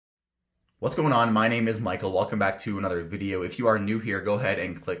What's going on? My name is Michael. Welcome back to another video. If you are new here, go ahead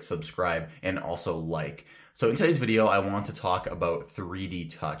and click subscribe and also like. So in today's video, I want to talk about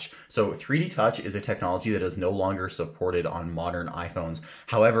 3D Touch. So 3D Touch is a technology that is no longer supported on modern iPhones.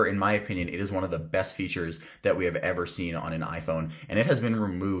 However, in my opinion, it is one of the best features that we have ever seen on an iPhone, and it has been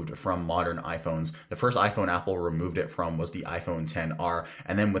removed from modern iPhones. The first iPhone Apple removed it from was the iPhone XR,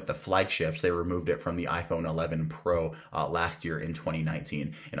 and then with the flagships, they removed it from the iPhone 11 Pro last year in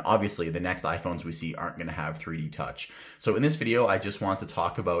 2019. And obviously, the next iPhones we see aren't going to have 3D Touch. So in this video, I just want to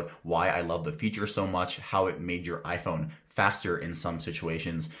talk about why I love the feature so much, how it made your iPhone faster in some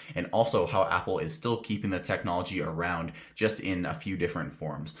situations, and also how Apple is still keeping the technology around just in a few different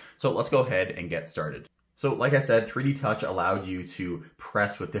forms. So let's go ahead and get started. So like I said, 3D Touch allowed you to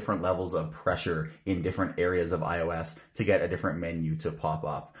press with different levels of pressure in different areas of iOS to get a different menu to pop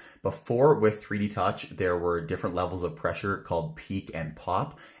up. Before, with 3D Touch, there were different levels of pressure called peak and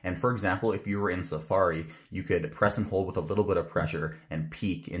pop. And for example, if you were in Safari, you could press and hold with a little bit of pressure and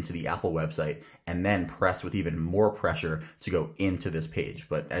peek into the Apple website, and then press with even more pressure to go into this page.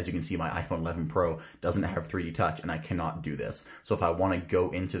 But as you can see, my iPhone 11 Pro doesn't have 3D Touch, and I cannot do this. So if I want to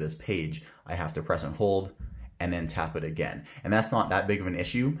go into this page, I have to press and hold and then tap it again. And that's not that big of an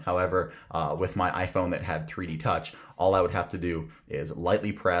issue. However, with my iPhone that had 3D Touch, all I would have to do is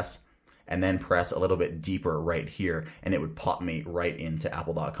lightly press and then press a little bit deeper right here, and it would pop me right into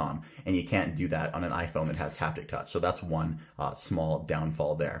apple.com. And you can't do that on an iPhone that has haptic touch. So that's one small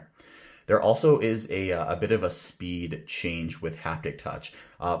downfall there. There also is a bit of a speed change with haptic touch.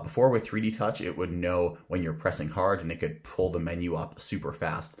 Before, with 3D Touch, it would know when you're pressing hard and it could pull the menu up super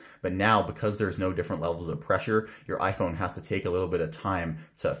fast. But now, because there's no different levels of pressure, your iPhone has to take a little bit of time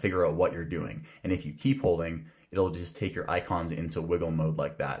to figure out what you're doing. And if you keep holding, it'll just take your icons into wiggle mode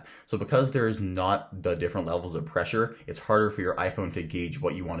like that. So because there's not the different levels of pressure, it's harder for your iPhone to gauge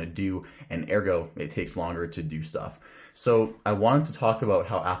what you want to do, and ergo, it takes longer to do stuff. So I wanted to talk about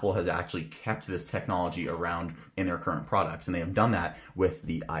how Apple has actually kept this technology around in their current products, and they have done that with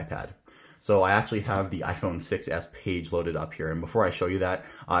the iPad. So I actually have the iPhone 6s page loaded up here, and before I show you that,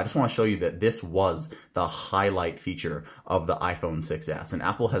 I just want to show you that this was the highlight feature of the iPhone 6s, and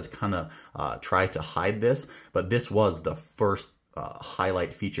Apple has kind of tried to hide this, but this was the first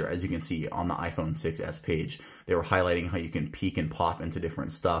highlight feature. As you can see on the iPhone 6s page, they were highlighting how you can peek and pop into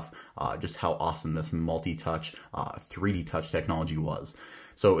different stuff, just how awesome this multi-touch 3D touch technology was.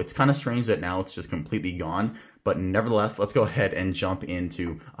 So it's kind of strange that now it's just completely gone, but nevertheless, let's go ahead and jump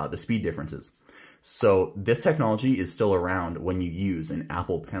into the speed differences. So this technology is still around when you use an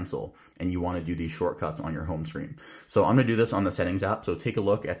Apple Pencil and you want to do these shortcuts on your home screen. So I'm going to do this on the settings app. So take a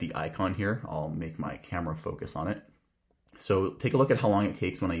look at the icon here. I'll make my camera focus on it. So take a look at how long it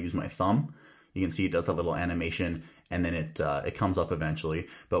takes when I use my thumb. You can see it does the little animation, and then it comes up eventually.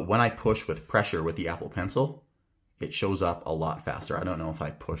 But when I push with pressure with the Apple Pencil, it shows up a lot faster. I don't know if I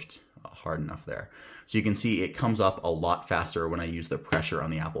pushed hard enough there. So you can see it comes up a lot faster when I use the pressure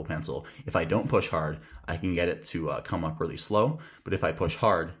on the Apple Pencil. If I don't push hard, I can get it to come up really slow. But if I push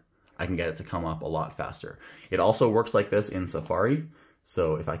hard, I can get it to come up a lot faster. It also works like this in Safari.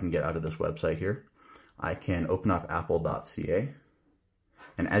 So if I can get out of this website here, I can open up apple.ca.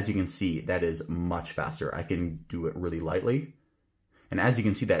 And as you can see, that is much faster. I can do it really lightly. And as you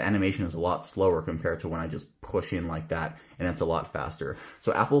can see, that animation is a lot slower compared to when I just push in like that, and it's a lot faster.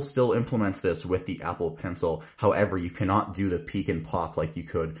 So Apple still implements this with the Apple Pencil. However, you cannot do the peek and pop like you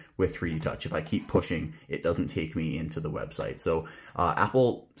could with 3D Touch. If I keep pushing, it doesn't take me into the website. So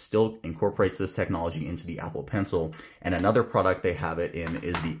Apple still incorporates this technology into the Apple Pencil, and another product they have it in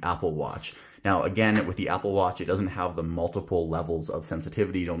is the Apple Watch. Now, again, with the Apple Watch, it doesn't have the multiple levels of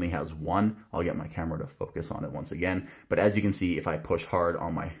sensitivity. It only has one. I'll get my camera to focus on it once again. But as you can see, if I push hard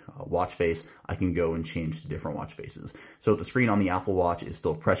on my watch face, I can go and change to different watch faces. So the screen on the Apple Watch is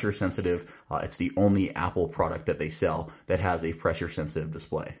still pressure sensitive. It's the only Apple product that they sell that has a pressure sensitive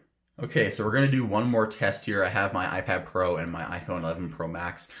display. Okay, so we're going to do one more test here. I have my iPad Pro and my iPhone 11 Pro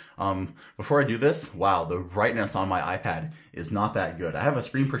Max. Before I do this, wow, the brightness on my iPad is not that good. I have a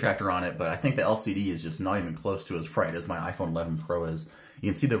screen protector on it, but I think the LCD is just not even close to as bright as my iPhone 11 Pro is.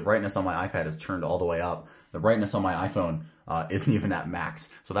 You can see the brightness on my iPad is turned all the way up. The brightness on my iPhone isn't even at max.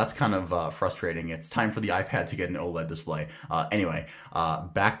 So that's kind of frustrating. It's time for the iPad to get an OLED display. Anyway,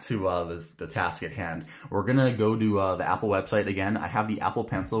 back to the task at hand. We're gonna go to the Apple website again. I have the Apple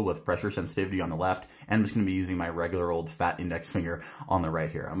Pencil with pressure sensitivity on the left, and I'm just gonna be using my regular old fat index finger on the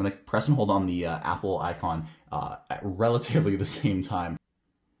right here. I'm gonna press and hold on the Apple icon at relatively the same time.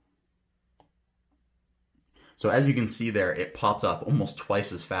 So as you can see there, it popped up almost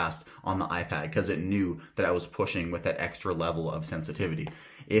twice as fast on the iPad because it knew that I was pushing with that extra level of sensitivity.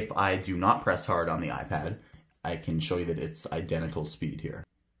 If I do not press hard on the iPad, I can show you that it's identical speed here.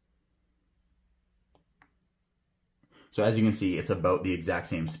 So as you can see, it's about the exact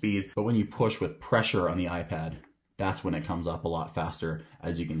same speed, but when you push with pressure on the iPad, that's when it comes up a lot faster,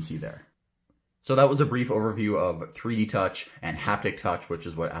 as you can see there. So that was a brief overview of 3D Touch and Haptic Touch, which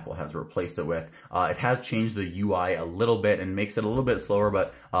is what Apple has replaced it with. It has changed the UI a little bit and makes it a little bit slower,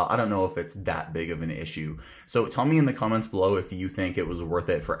 but I don't know if it's that big of an issue. So tell me in the comments below if you think it was worth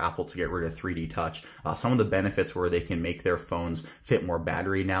it for Apple to get rid of 3D Touch. Some of the benefits were they can make their phones fit more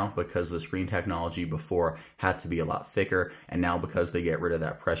battery now, because the screen technology before had to be a lot thicker, and now because they get rid of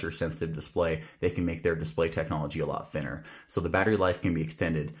that pressure sensitive display, they can make their display technology a lot thinner. So the battery life can be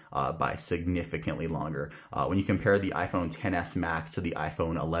extended by significantly longer. When you compare the iPhone XS Max to the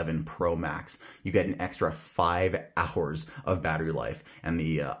iPhone 11 Pro Max, you get an extra 5 hours of battery life, and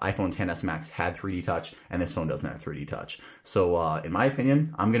the iPhone XS Max had 3D Touch, and this phone doesn't have 3D Touch. So in my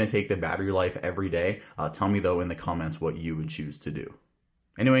opinion, I'm going to take the battery life every day. Tell me though in the comments what you would choose to do.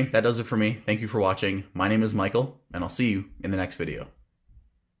 Anyway, that does it for me. Thank you for watching. My name is Michael, and I'll see you in the next video.